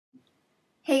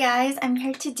Hey guys, I'm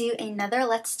here to do another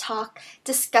Let's Talk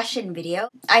discussion video.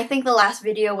 I think the last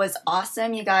video was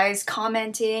awesome, you guys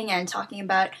commenting and talking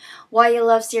about why you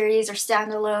love series or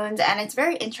standalones, and it's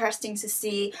very interesting to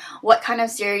see what kind of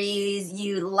series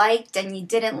you liked and you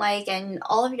didn't like and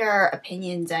all of your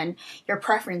opinions and your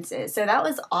preferences. So that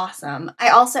was awesome. I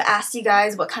also asked you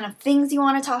guys what kind of things you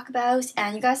want to talk about,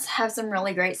 and you guys have some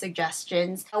really great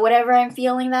suggestions. Whatever I'm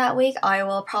feeling that week, I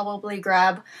will probably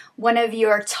grab one of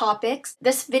your topics.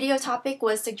 This video topic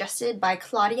was suggested by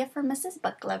Claudia from Mrs.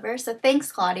 Book Lover, so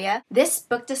thanks Claudia. This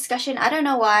book discussion, I don't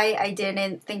know why I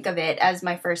didn't think of it as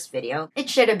my first video. It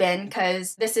should have been,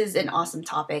 because this is an awesome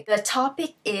topic. The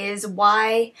topic is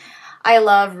why I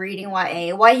love reading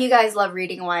YA, why you guys love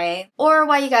reading YA, or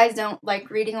why you guys don't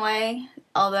like reading YA.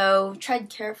 Although, tread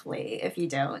carefully if you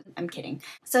don't. I'm kidding.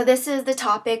 So this is the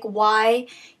topic, why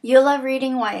you love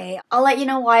reading YA. I'll let you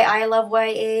know why I love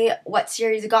YA, what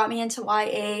series got me into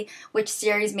YA, which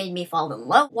series made me fall in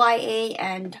love with YA,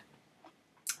 and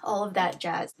all of that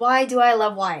jazz. Why do I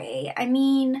love YA? I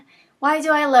mean, why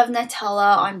do I love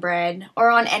Nutella on bread,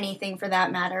 or on anything for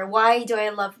that matter? Why do I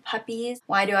love puppies?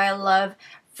 Why do I love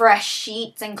fresh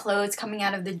sheets and clothes coming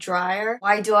out of the dryer?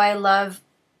 Why do I love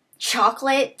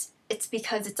chocolate? It's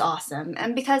because it's awesome,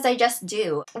 and because I just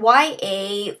do.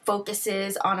 YA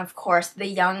focuses on, of course, the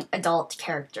young adult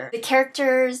character. The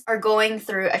characters are going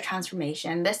through a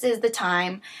transformation. This is the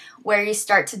time where you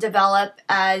start to develop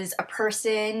as a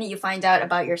person, you find out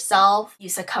about yourself, you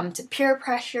succumb to peer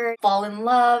pressure, fall in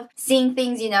love, seeing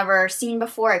things you never seen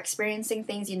before, experiencing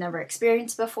things you never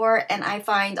experienced before, and I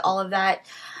find all of that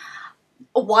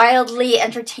wildly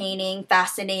entertaining,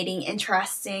 fascinating,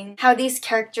 interesting. How these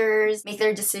characters make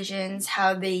their decisions,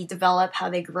 how they develop, how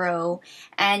they grow,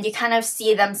 and you kind of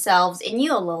see themselves in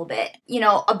you a little bit. You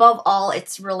know, above all,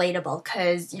 it's relatable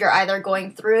because you're either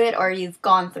going through it or you've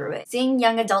gone through it. Seeing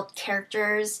young adult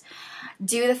characters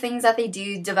do the things that they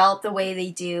do, develop the way they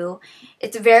do,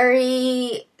 it's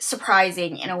very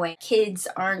surprising in a way. Kids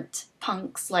aren't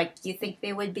punks like you think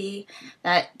they would be.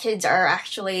 That kids are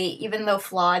actually, even though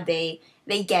flawed, they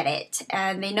get it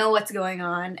and they know what's going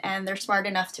on and they're smart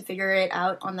enough to figure it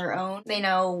out on their own. They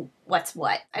know what's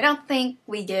what. I don't think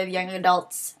we give young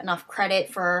adults enough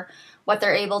credit for what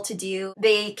they're able to do.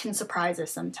 They can surprise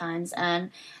us sometimes,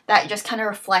 and that just kind of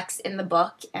reflects in the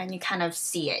book and you kind of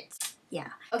see it. Yeah.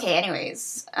 Okay,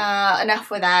 anyways,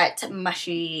 enough with that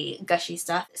mushy, gushy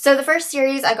stuff. So the first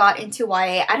series I got into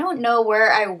YA, I don't know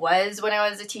where I was when I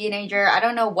was a teenager. I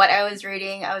don't know what I was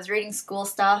reading. I was reading school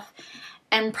stuff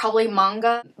and probably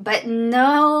manga, but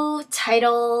no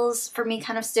titles for me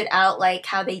kind of stood out like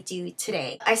how they do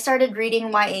today. I started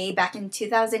reading YA back in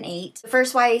 2008. The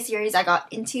first YA series I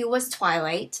got into was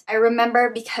Twilight. I remember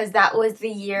because that was the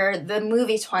year the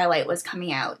movie Twilight was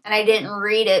coming out, and I didn't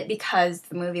read it because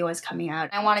the movie was coming out.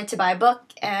 I wanted to buy a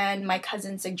book, and my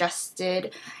cousin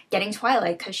suggested getting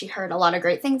Twilight because she heard a lot of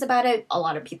great things about it, a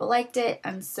lot of people liked it,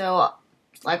 and so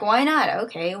like, why not?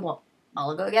 Okay, well,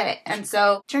 I'll go get it. And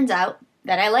so turns out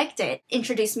that I liked it.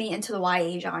 Introduced me into the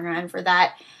YA genre, and for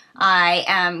that I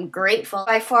am grateful.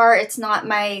 By far, it's not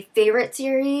my favorite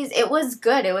series. It was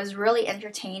good. It was really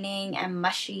entertaining and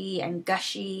mushy and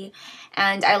gushy,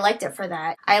 and I liked it for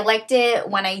that. I liked it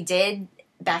when I did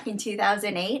back in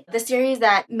 2008. The series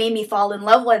that made me fall in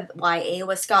love with YA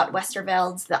was Scott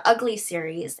Westerveld's The Ugly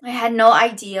series. I had no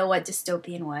idea what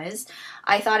dystopian was.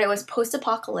 I thought it was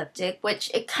post-apocalyptic, which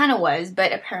it kind of was,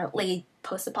 but apparently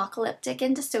post-apocalyptic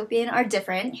and dystopian are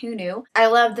different. Who knew? I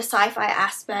love the sci-fi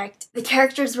aspect. The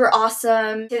characters were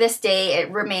awesome. To this day,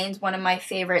 it remains one of my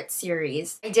favorite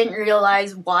series. I didn't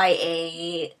realize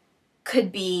YA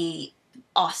could be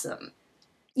awesome.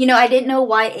 You know, I didn't know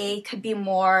YA could be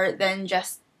more than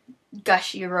just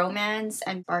gushy romance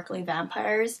and sparkly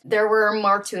vampires. There were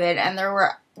more to it, and there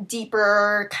were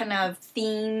deeper kind of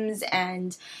themes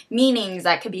and meanings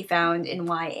that could be found in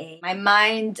YA. My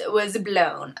mind was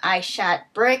blown. I shat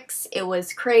bricks. It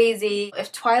was crazy.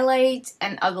 If Twilight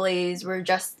and Uglies were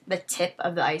just the tip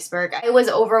of the iceberg, I was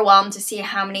overwhelmed to see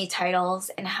how many titles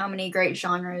and how many great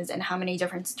genres and how many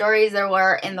different stories there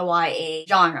were in the YA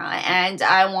genre, and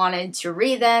I wanted to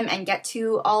read them and get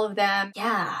to all of them.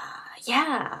 Yeah.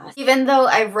 Even though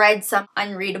I've read some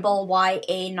unreadable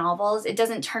YA novels, it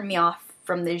doesn't turn me off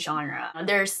from the genre.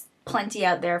 There's plenty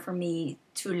out there for me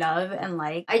to love and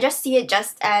like. I just see it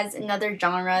just as another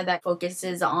genre that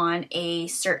focuses on a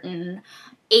certain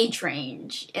age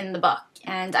range in the book.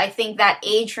 And I think that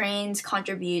age range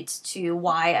contributes to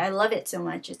why I love it so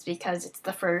much. It's because it's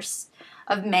the first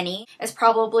of many. It's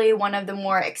probably one of the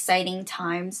more exciting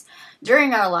times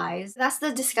during our lives. That's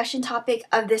the discussion topic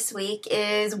of this week,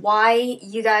 is why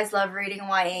you guys love reading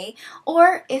YA,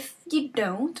 or if you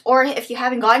don't, or if you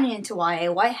haven't gotten into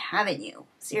YA, why haven't you?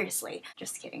 Seriously,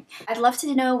 just kidding. I'd love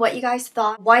to know what you guys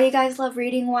thought, why you guys love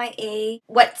reading YA,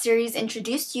 what series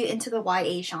introduced you into the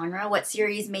YA genre, what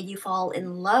series made you fall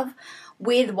in love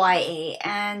with YA,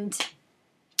 and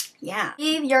yeah.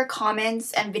 Leave your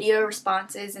comments and video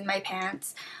responses in my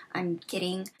pants. I'm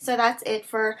kidding. So that's it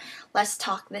for Let's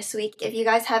Talk this week. If you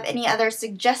guys have any other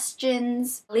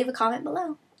suggestions, leave a comment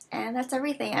below. And that's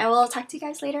everything. I will talk to you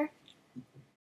guys later.